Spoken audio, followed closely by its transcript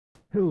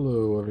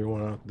Hello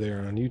everyone out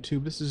there on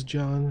YouTube, this is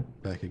John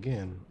back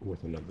again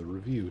with another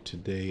review.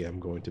 Today I'm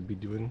going to be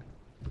doing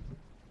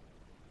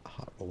a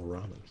hot bowl of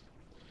ramen.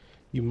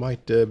 You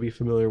might be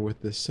familiar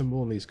with this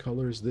symbol and these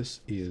colors.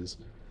 This is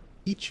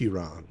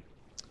Ichiran.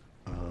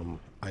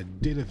 I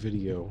did a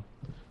video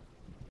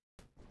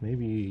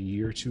maybe a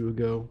year or two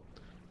ago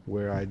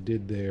where I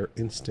did their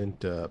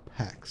instant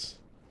packs,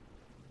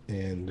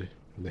 and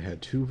they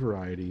had two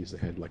varieties.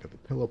 They had like a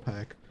pillow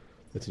pack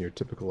that's in your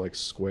typical like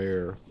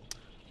square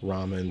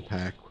ramen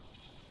pack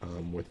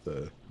with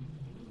the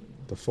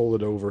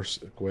folded over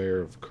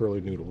square of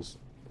curly noodles.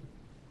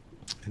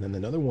 And then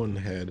another one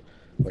had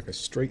like a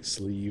straight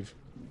sleeve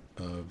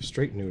of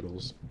straight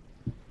noodles.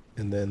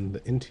 And then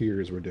the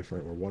interiors were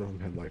different, where one of them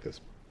had like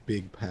this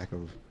big pack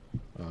of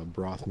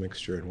broth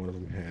mixture, and one of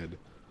them had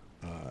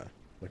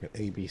like an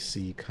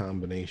ABC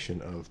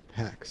combination of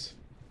packs.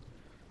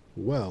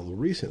 Well,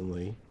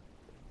 recently,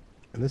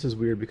 and this is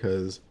weird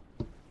because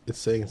it's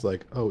saying it's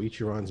like, oh,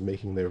 Ichiran's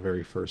making their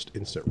very first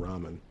instant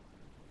ramen.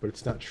 But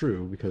it's not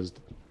true because,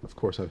 of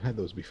course, I've had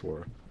those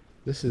before.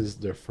 This is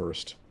their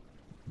first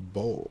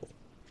bowl.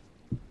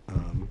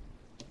 Um,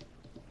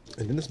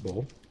 and in this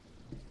bowl,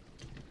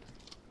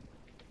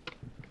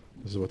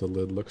 this is what the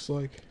lid looks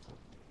like.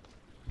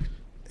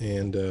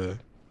 And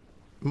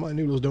my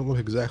noodles don't look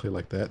exactly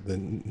like that. The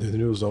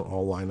noodles don't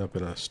all line up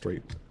in a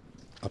straight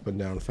up and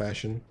down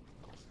fashion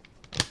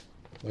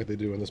like they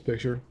do in this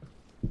picture.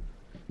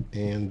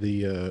 And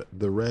the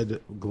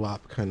red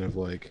glop kind of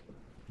like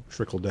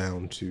trickle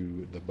down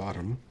to the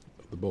bottom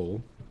of the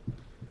bowl.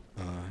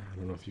 I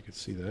don't know if you could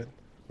see that,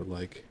 but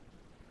like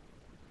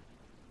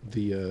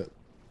the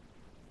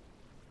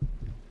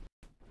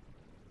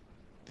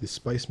the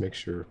spice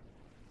mixture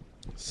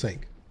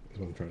sank, is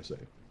what I'm trying to say.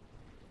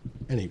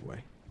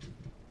 Anyway,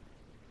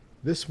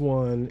 this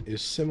one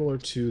is similar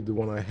to the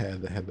one I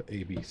had that had the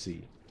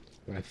ABC,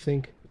 but I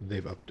think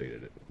they've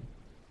updated it.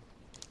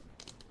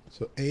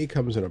 So A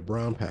comes in a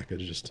brown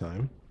package this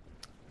time.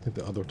 I think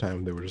the other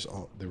time they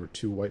were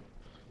two white,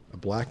 a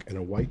black and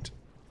a white,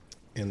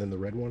 and then the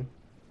red one.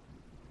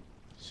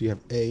 So you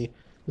have A.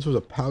 This was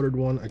a powdered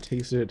one. I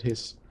tasted it. It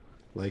tastes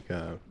like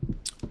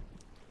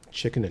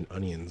chicken and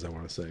onions, I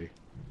want to say.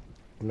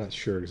 I'm not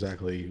sure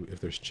exactly if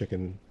there's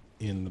chicken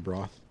in the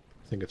broth.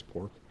 I think it's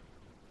pork.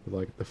 But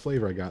like the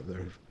flavor I got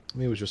there,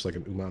 maybe it was just like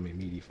an umami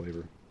meaty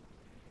flavor.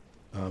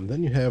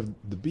 Then you have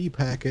the B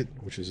packet,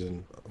 which is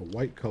in a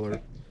white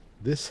color.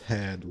 This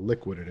had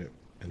liquid in it,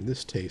 and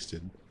this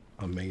tasted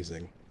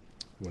amazing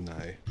when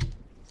I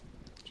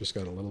just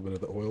got a little bit of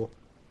the oil.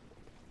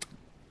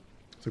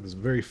 It's like this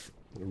very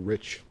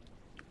rich,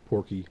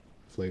 porky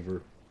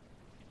flavor.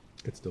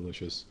 It's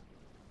delicious.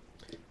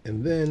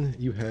 And then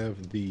you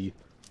have the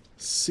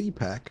C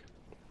pack.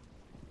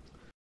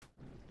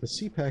 The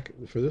C pack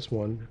for this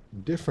one,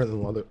 different than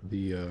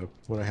the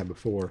one I had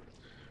before.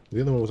 The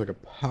other one was like a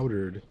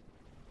powdered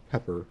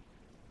pepper,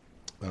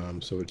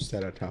 so it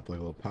sat on top like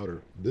a little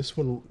powder. This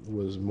one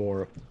was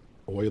more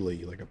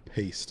oily, like a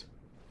paste.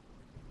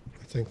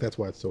 I think that's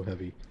why it's so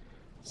heavy. It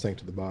sank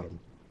to the bottom.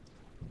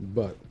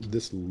 But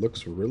this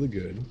looks really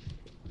good.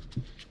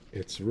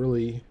 It's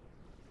really,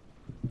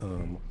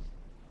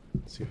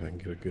 let's see if I can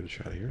get a good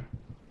shot here.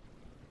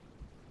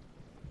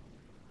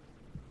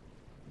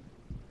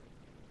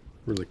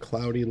 Really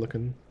cloudy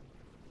looking.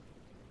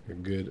 A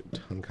good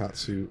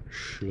tonkatsu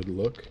should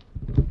look.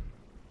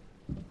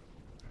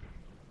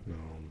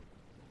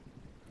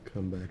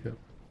 Come back up.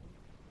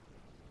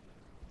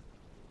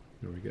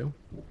 There we go.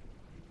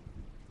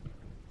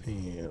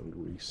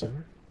 And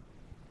recenter.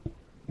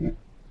 Yeah,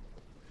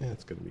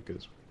 it's gonna be good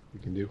as we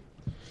can do.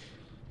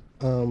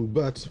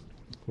 But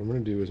what I'm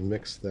gonna do is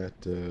mix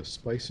that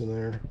spice in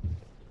there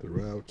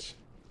throughout.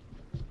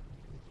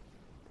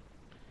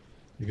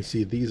 You can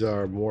see these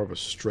are more of a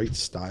straight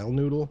style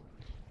noodle,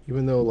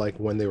 even though like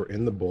when they were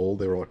in the bowl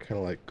they were kind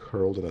of like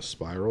curled in a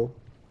spiral.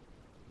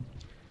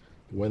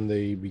 When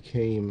they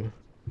became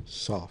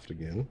soft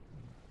again,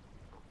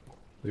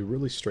 they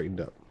really straightened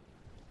up,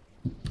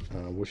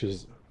 which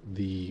is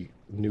the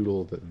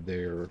noodle that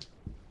they're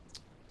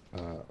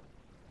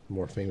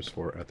more famous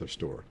for at their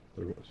store.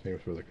 They're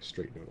famous for like a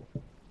straight noodle.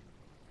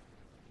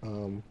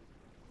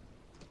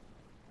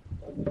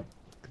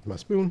 Get my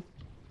spoon.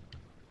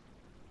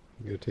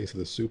 Get a taste of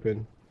the soup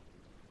in.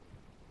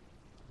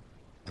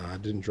 I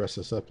didn't dress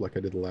this up like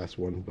I did the last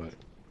one, but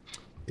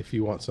if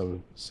you want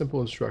some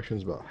simple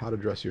instructions about how to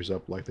dress yours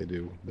up like they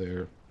do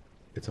there,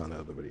 it's on the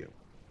other video.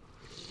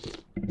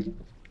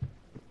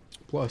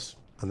 Plus,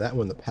 on that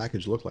one, the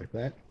package looked like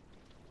that.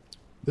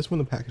 This one,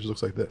 the package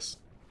looks like this.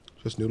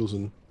 Just noodles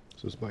and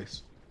some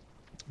spice.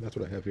 That's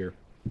what I have here.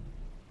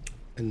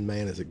 And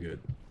man, is it good.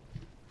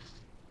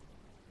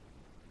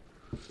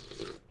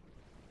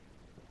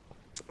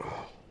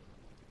 Oh.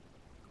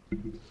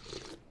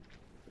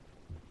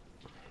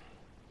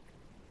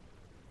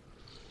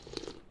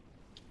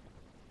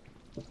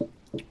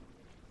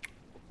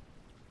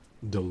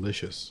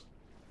 Delicious.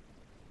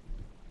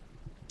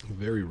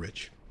 Very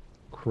rich.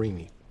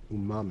 Creamy.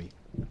 Umami.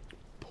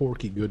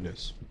 Porky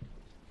goodness.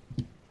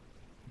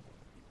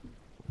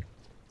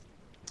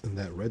 And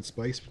that red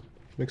spice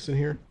mixed in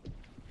here,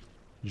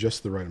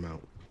 just the right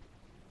amount.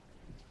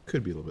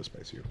 Could be a little bit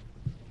spicier.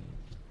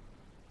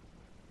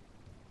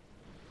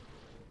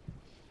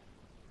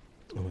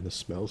 Oh, and the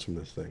smells from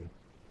this thing.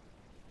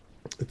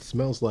 It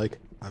smells like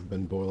I've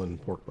been boiling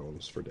pork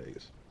bones for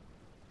days.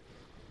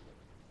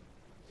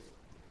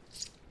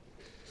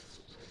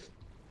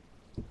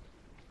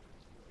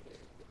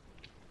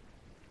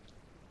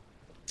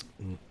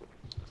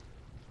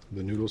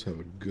 The noodles have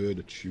a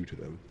good chew to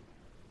them.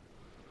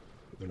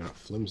 They're not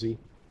flimsy.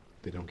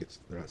 They're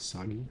not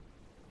soggy.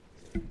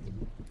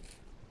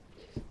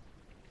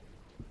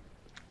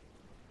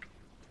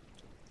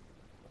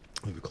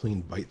 I have a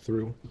clean bite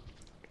through.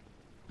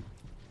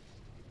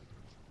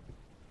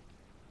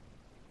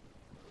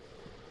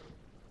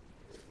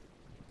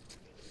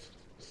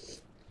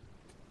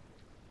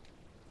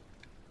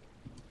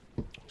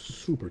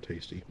 Super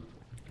tasty.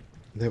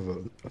 They have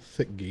a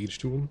thick gauge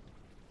to them.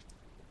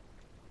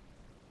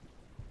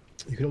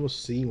 You can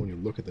almost see when you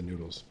look at the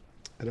noodles.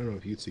 I don't know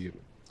if you'd see it,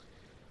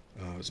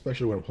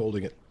 especially when I'm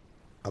holding it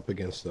up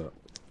against a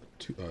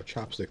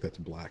chopstick that's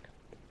black.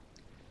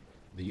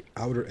 The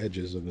outer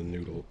edges of the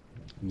noodle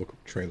look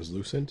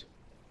translucent,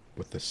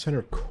 but the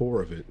center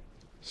core of it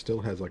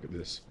still has like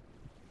this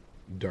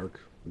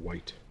dark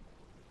white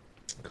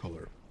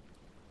color,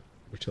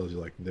 which tells you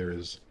like there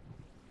is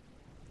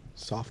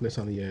softness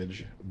on the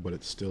edge, but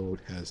it still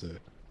has a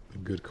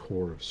good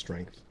core of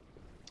strength.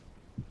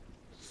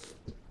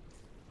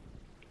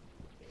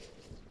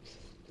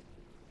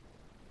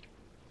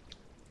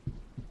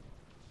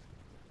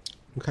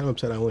 I'm kind of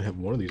upset I only have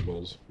one of these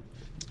bowls.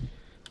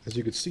 As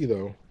you can see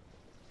though,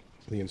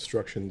 the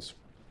instructions,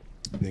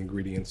 the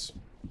ingredients,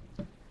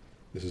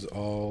 this is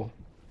all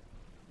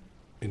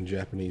in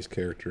Japanese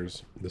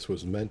characters. This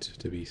was meant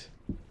to be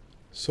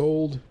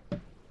sold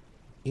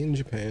in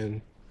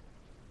Japan,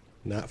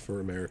 not for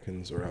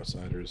Americans or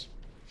outsiders.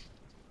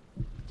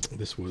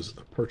 This was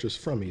a purchase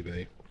from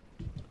eBay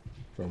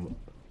from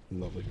a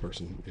lovely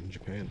person in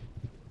Japan.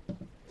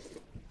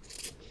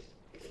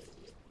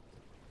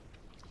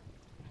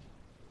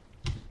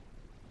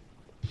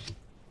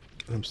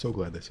 And I'm so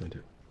glad they sent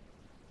it.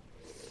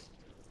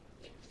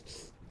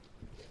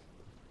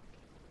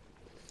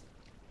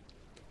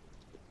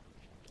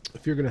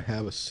 If you're going to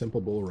have a simple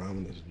bowl of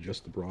ramen that's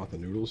just the broth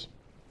and noodles,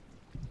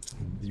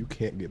 you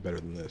can't get better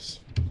than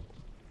this.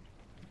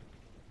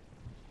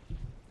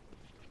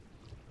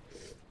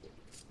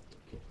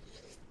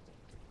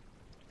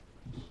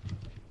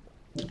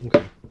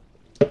 Okay.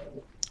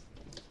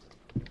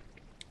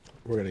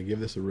 We're going to give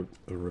this a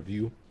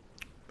review,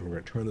 and we're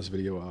going to turn this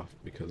video off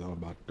because I'm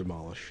about to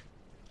demolish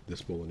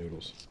this bowl of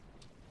noodles.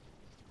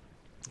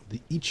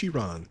 The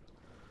Ichiran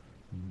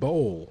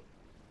bowl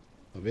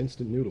of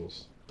instant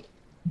noodles.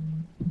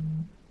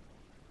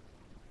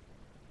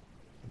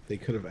 They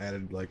could have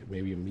added like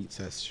maybe a meat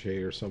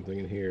sachet or something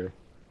in here,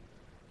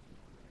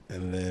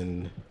 and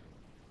then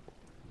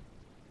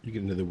you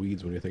get into the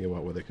weeds when you're thinking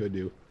about what they could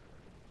do.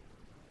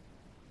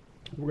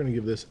 We're going to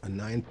give this a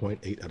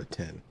 9.8 out of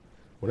 10.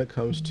 When it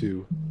comes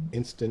to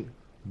instant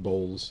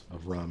bowls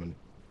of ramen,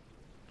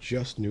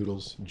 just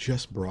noodles,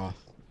 just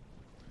broth,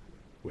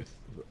 with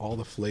all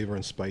the flavor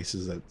and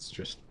spices that's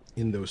just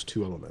in those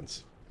two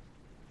elements,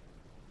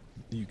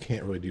 you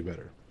can't really do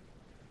better.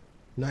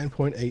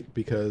 9.8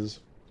 because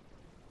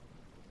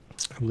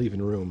I'm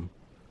leaving room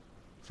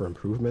for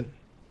improvement,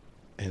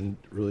 and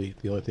really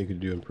the only thing you could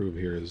do to improve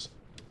here is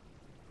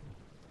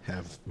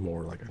have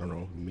more, like, I don't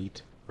know,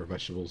 meat or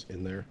vegetables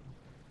in there.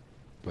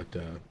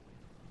 But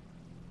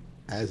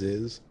as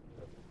is,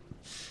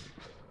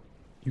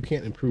 you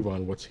can't improve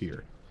on what's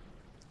here.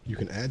 You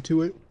can add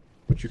to it,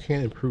 but you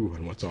can't improve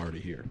on what's already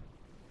here.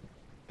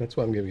 That's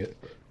why I'm giving it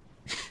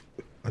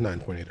a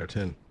 9.8 out of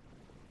 10.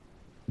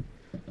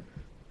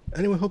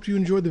 Anyway, hope you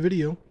enjoyed the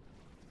video.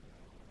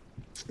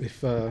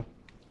 If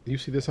you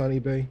see this on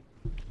eBay,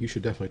 you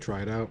should definitely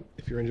try it out.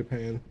 If you're in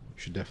Japan, you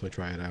should definitely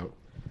try it out.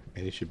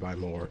 And you should buy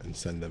more and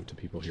send them to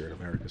people here in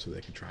America so they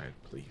can try it,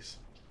 please.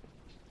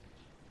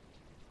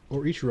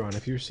 Or Ichiran,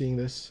 if you're seeing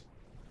this,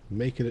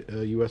 make it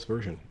a US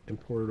version.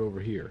 Import it over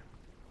here.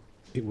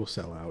 It will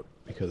sell out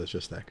because it's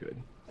just that good.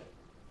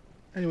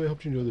 Anyway, I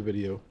hope you enjoyed the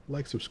video.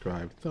 Like,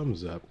 subscribe,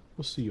 thumbs up.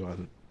 We'll see you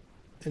on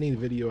any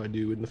video I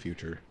do in the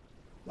future.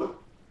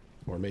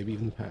 Or maybe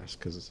even the past,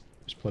 because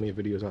there's plenty of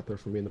videos out there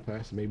for me in the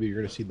past. And maybe you're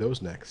going to see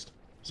those next.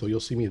 So you'll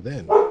see me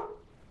then.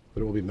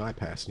 But it will be my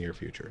past and your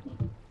future.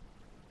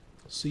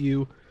 See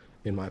you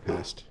in my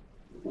past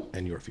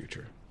and your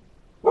future.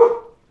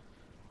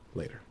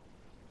 Later.